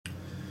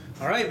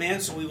Alright, man,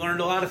 so we learned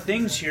a lot of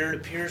things here. It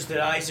appears that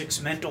Isaac's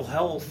mental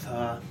health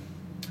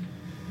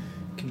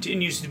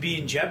continues to be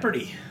in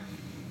jeopardy.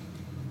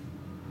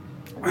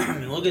 I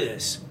mean, look at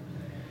this.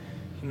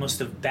 He must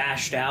have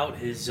bashed out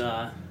his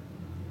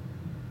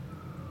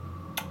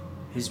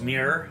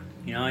mirror.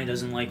 You know, he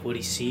doesn't like what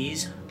he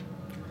sees.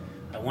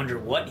 I wonder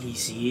what he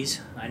sees.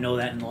 I know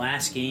that in the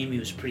last game he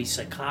was pretty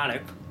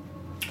psychotic.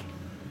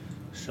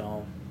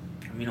 So,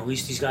 I mean, at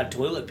least he's got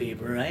toilet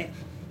paper, right?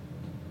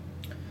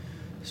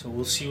 So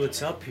we'll see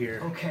what's up here.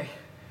 Okay.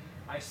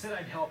 I said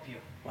I'd help you.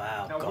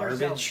 Wow, now,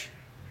 garbage.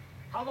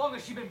 How long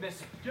has she been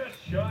missing? Just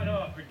shut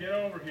up and get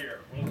over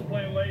here. We'll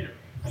explain later.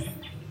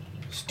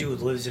 This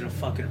dude lives in a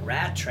fucking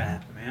rat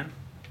trap, man.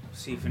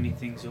 See if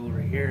anything's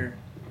over here.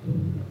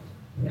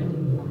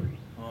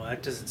 Oh,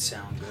 that doesn't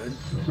sound good.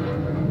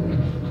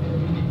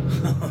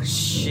 Oh,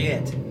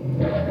 shit.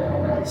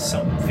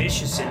 Something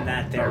vicious in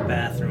that there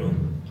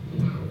bathroom.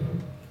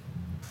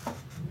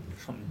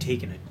 Something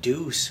taking a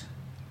deuce.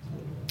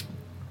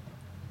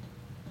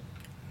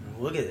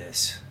 Look at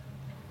this.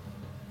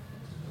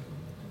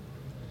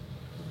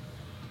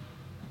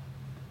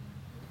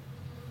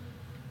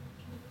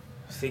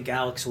 I think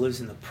Alex lives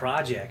in the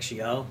projects,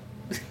 yo.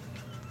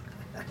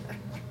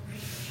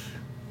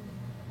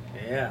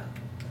 Yeah.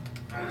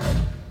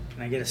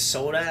 Can I get a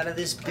soda out of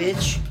this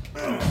bitch?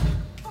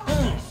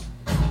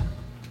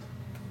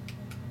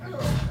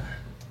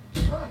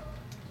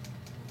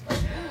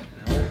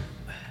 No.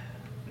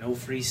 No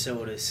free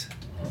sodas.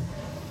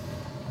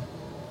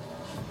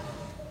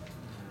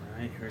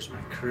 Alright, here's my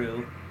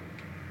crew.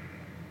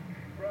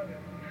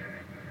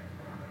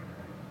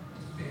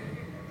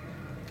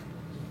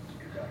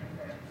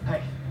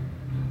 Hey.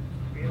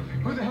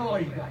 Who the hell are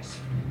you guys?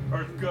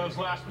 Earth Gov's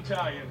last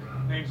battalion.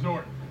 Name's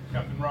Norton.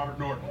 Captain Robert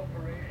Norton.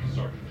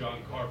 Sergeant John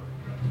Carver.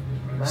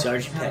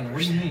 Sergeant Peppers.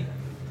 What do you mean?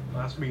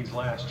 Last means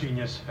last,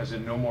 genius, as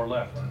in no more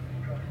left.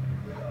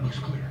 Looks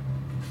clear.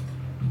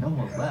 No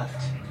more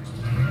left.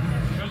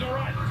 It's all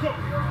right. Let's go.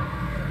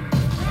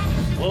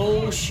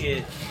 Oh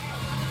shit.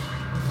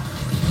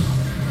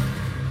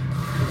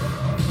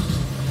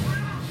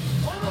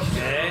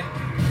 Okay.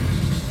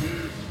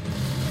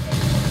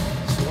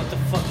 So what the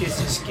fuck is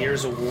this?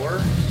 Gears of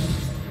War?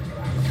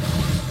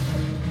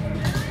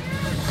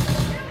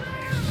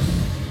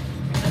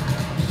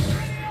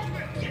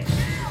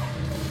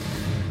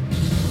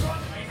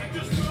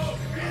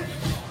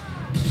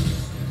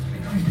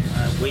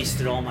 I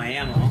wasted all my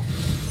ammo.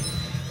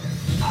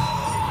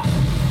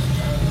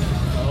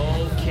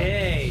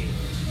 Okay.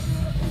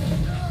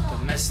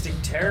 Domestic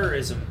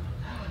terrorism.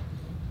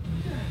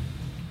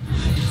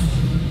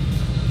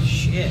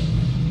 Shit.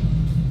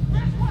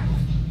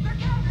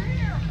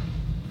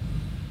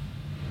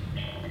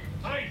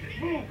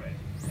 Isaac, move it.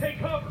 Take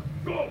cover.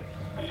 Go.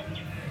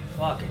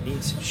 Fuck, I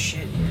need some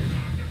shit here.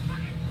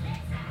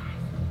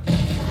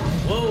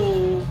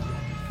 Whoa.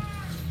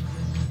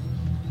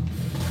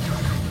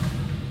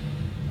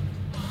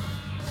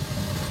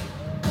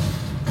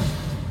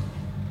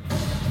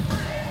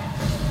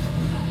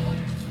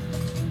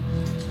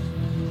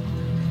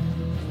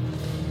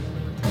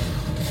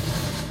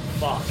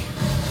 Fuck.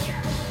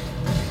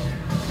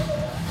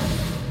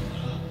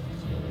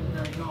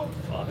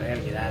 Fuck, I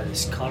gotta get out of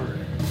this cover.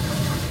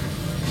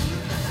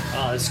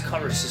 Oh, this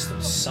cover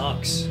system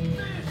sucks.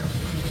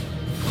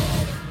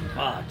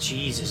 Oh,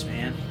 Jesus,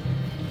 man.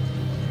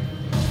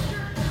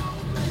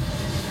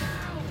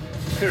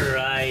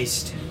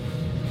 Christ.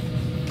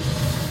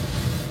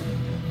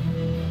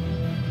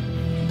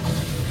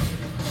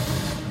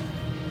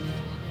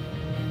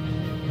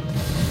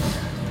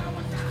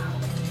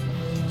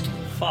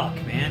 Fuck,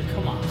 man,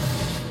 come on.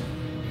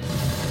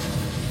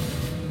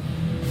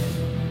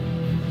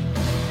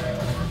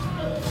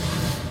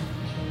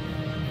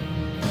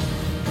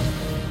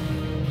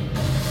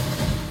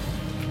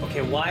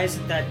 Okay, why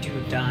isn't that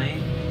dude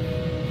dying?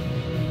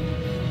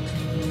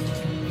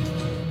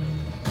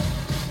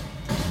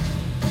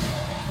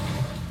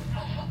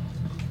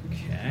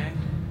 Okay.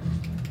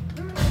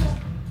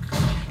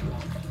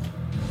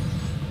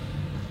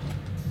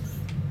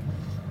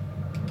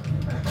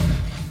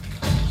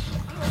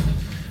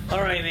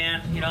 Alright,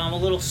 man, you know, I'm a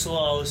little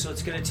slow, so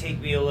it's gonna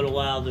take me a little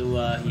while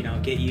to, you know,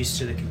 get used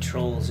to the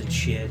controls and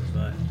shit,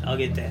 but I'll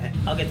get the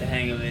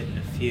hang of it in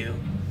a few.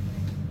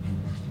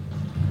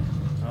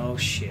 Oh,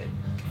 shit.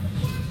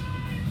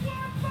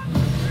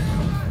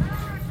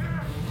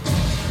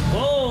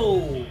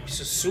 Whoa!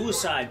 So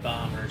suicide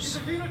bombers. He's a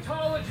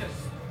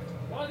hematologist.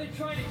 Why are they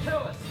trying to kill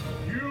us?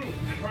 You.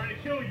 They're trying to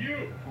kill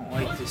you. I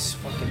don't like this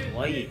fucking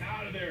light. Get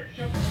out of there.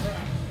 Shut the trap.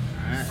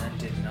 Alright, that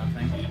did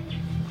nothing.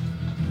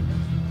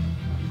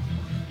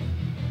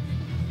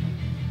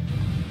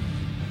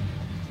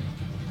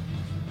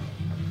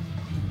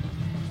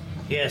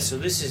 Yeah, so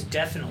this is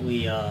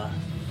definitely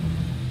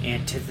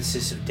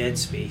antithesis of Dead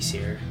Space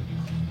here.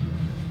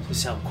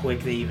 Just how quick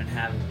they even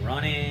have him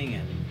running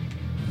and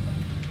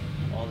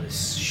all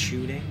this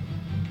shooting.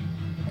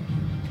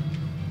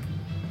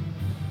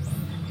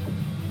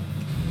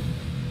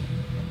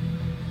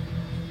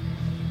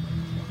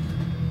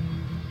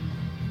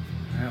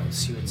 Alright,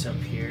 let's see what's up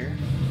here.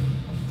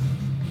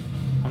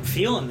 I'm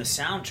feeling the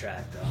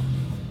soundtrack though.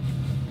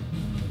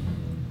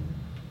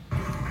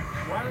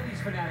 Why are these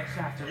fanatics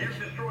after me? You've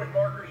destroyed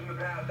markers in the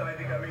past. I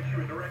think that makes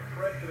you a direct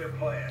threat to their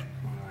plan.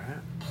 Alright.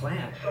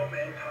 Plan? Some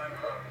end-time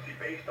prophecy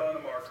based on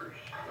the markers.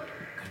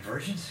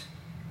 Convergence?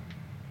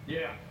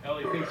 Yeah,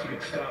 Ellie thinks you can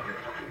stop her.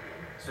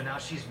 So now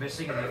she's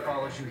missing and he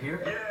follows you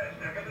here? Yes,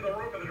 now get to the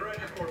roof of the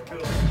Dredgeport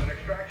building. There's an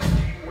extraction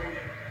team waiting.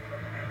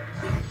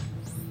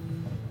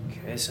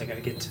 Okay, so I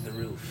gotta get to the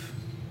roof.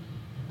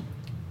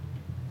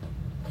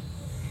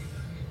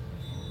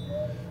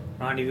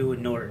 Rendezvous with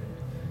Norton.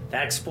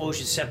 That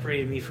explosion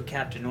separated me from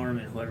Captain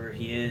Norman, whoever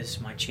he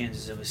is. My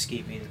chances of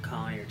escaping the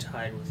colony are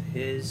tied with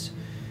his.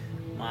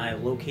 My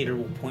locator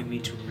will point me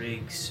to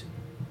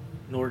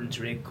Norton's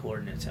rig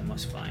coordinates. I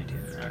must find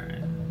him.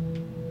 Alright.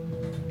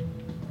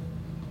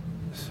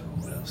 So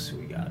what else do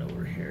we got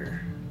over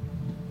here?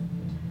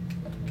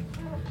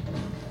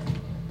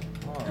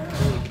 Oh, we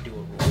can do a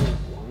roll.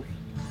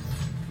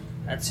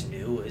 That's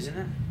new, isn't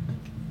it?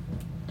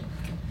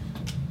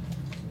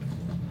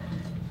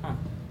 Huh.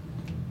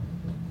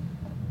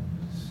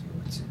 Let's see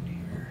what's in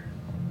here.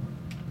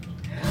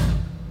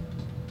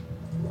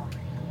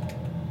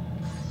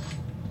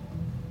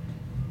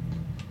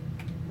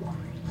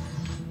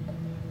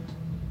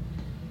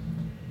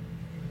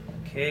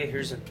 Okay,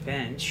 here's a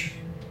bench.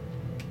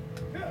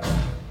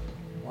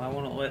 Why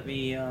won't it let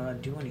me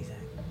do anything?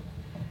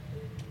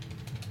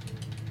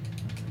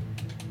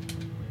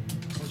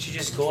 Won't you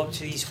just go up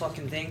to these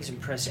fucking things and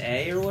press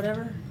A or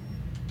whatever?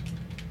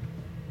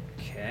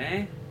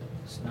 Okay.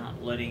 It's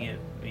not letting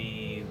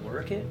me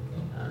work it.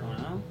 I don't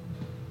know.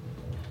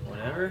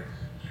 Whatever.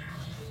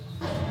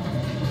 Open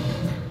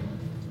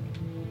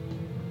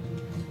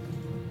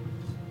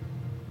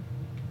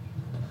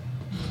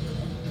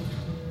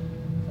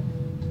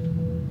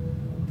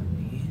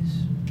these.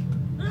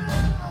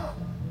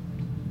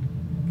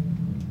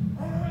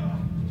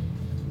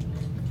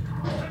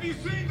 Have you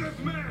seen this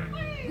man?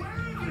 Where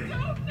is he?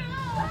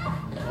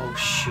 Oh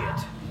shit.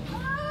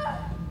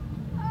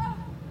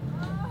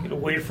 Get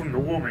away from the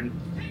woman.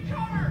 Take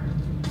cover!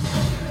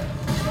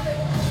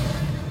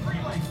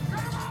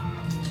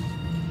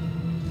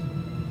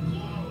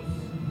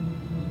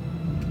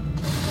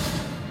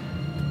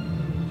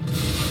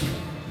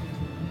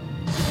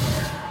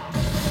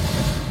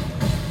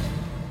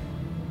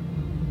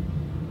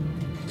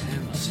 Okay,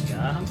 must have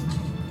got him.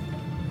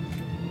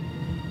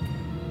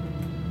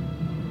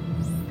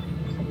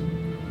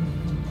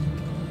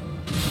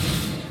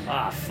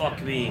 Ah, fuck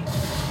me.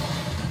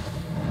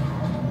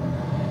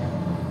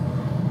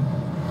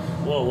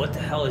 Whoa, what the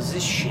hell is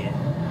this shit?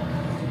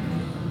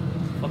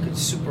 Fucking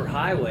super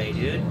highway,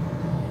 dude.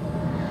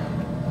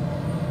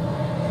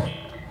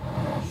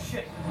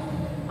 Shit.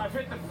 I've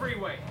hit the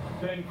freeway.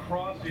 Then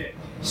cross it.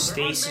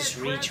 Stasis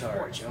Unmanned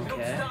recharge, transports. They okay.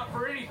 don't stop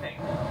for anything.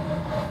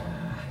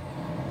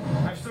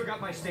 I've still got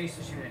my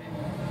stasis unit.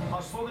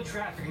 I'll slow the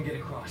traffic and get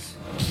across.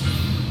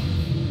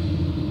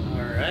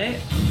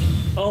 Alright.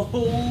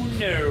 Oh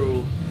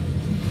no.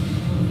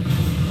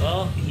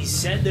 Well, he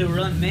said they were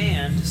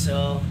unmanned,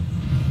 so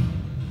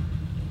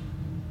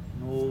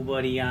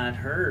nobody got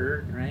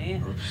hurt,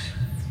 right? Oops.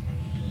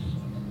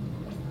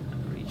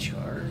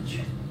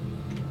 Recharge.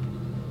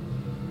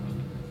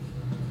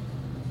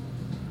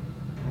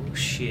 Oh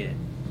shit.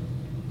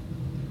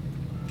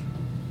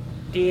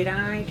 Did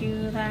I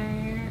do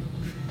that?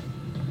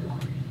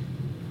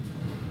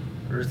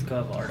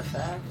 EarthGov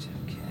artifact,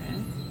 okay.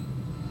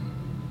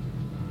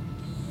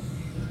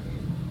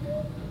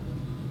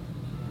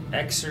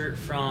 Excerpt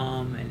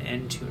from an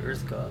end to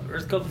EarthGov.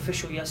 EarthGov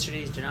official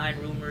yesterday denied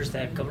rumors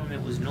that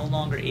government was no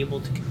longer able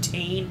to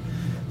contain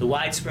the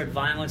widespread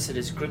violence that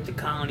has gripped the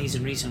colonies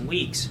in recent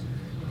weeks.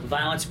 The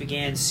violence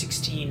began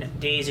 16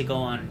 days ago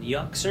on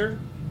Yuxer,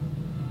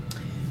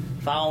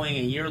 following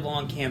a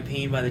year-long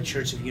campaign by the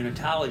Church of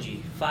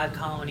Unitology. 5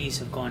 colonies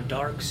have gone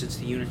dark since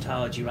the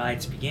Unitology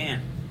riots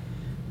began.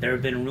 There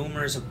have been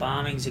rumors of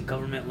bombings at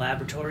government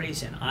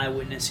laboratories and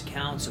eyewitness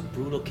accounts of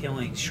brutal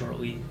killings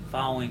shortly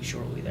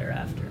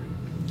thereafter.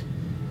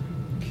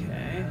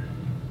 Okay.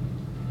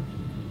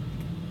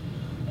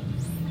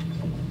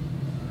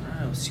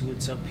 Alright, let's see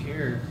what's up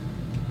here.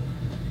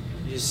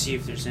 Just see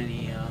if there's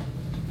any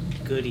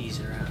goodies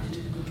around.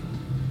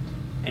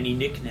 Any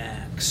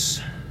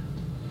knickknacks.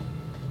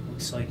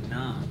 Looks like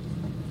not.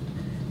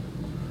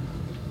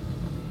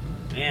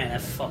 Man,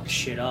 that fucked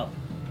shit up.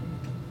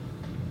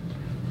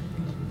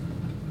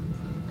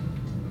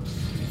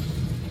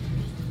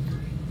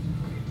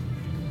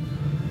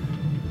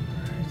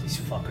 Alright, these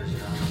fuckers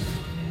are on.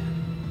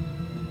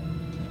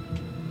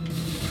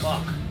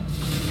 Fuck.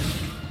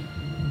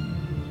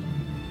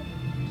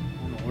 I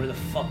don't know where the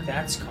fuck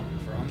that's coming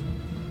from.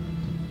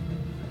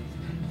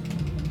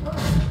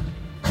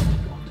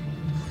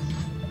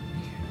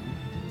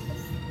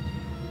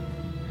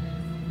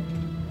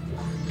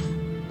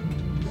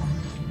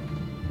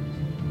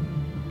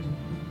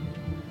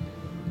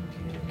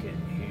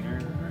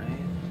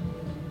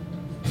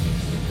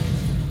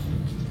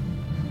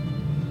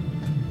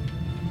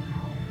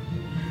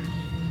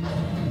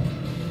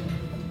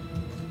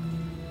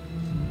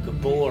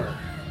 boar.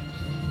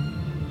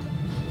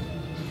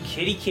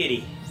 Kitty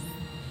kitty.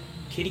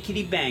 Kitty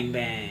kitty bang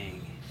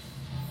bang.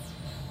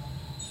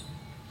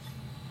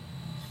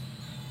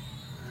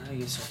 I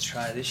guess I'll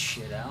try this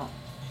shit out.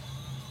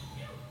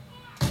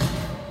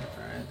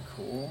 Alright,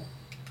 cool.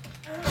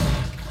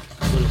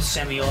 Little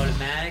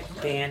semi-automatic,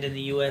 banned in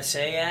the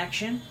USA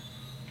action.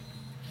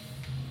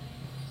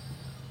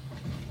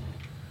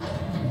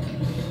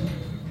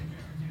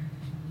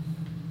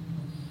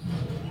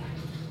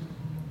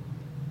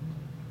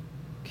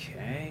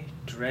 Okay,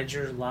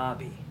 Dredger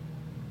Lobby.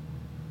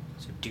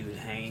 There's a dude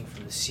hanging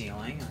from the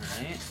ceiling,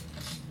 alright.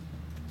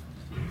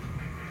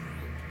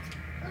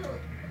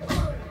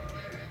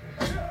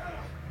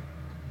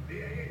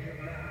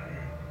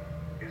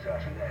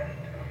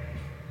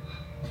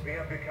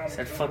 Is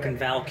that fucking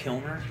Val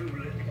Kilmer?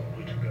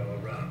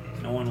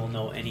 No one will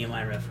know any of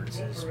my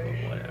references, but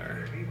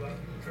whatever.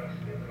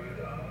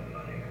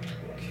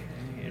 Okay,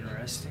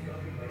 interesting.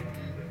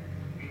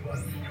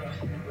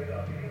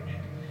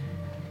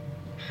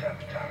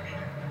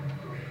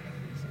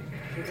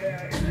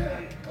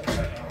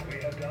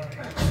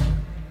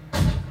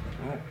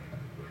 Oh.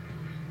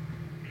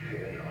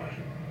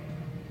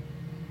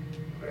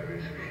 There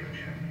is a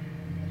future.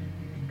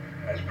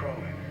 As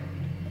promised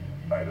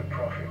by the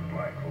prophet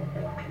Michael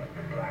Waltman,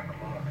 the Black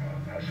Marker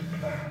has a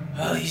plan.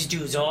 Oh, these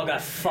dudes all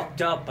got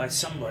fucked up by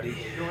somebody.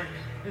 York,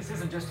 this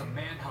isn't just a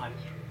manhunt.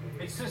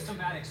 It's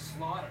systematic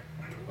slaughter.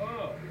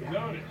 Oh,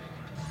 noted.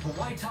 But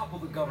why topple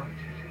the government?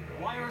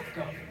 Why Earth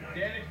Gov?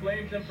 Danik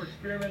blames them for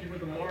experimenting with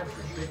the markers.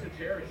 Thinks it's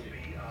heresy.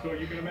 So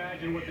you can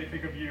imagine what they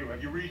think of you.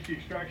 Have you reached the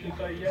extraction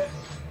site yet?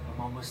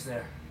 I'm almost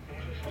there.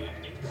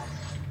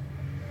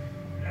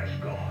 That's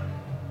God.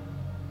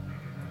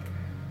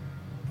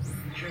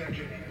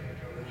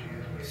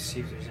 Let's see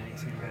if there's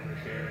anything over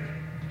here.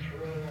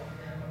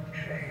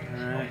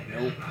 Alright,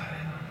 nope.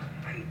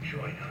 And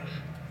join us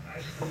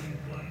as the new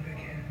one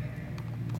begins.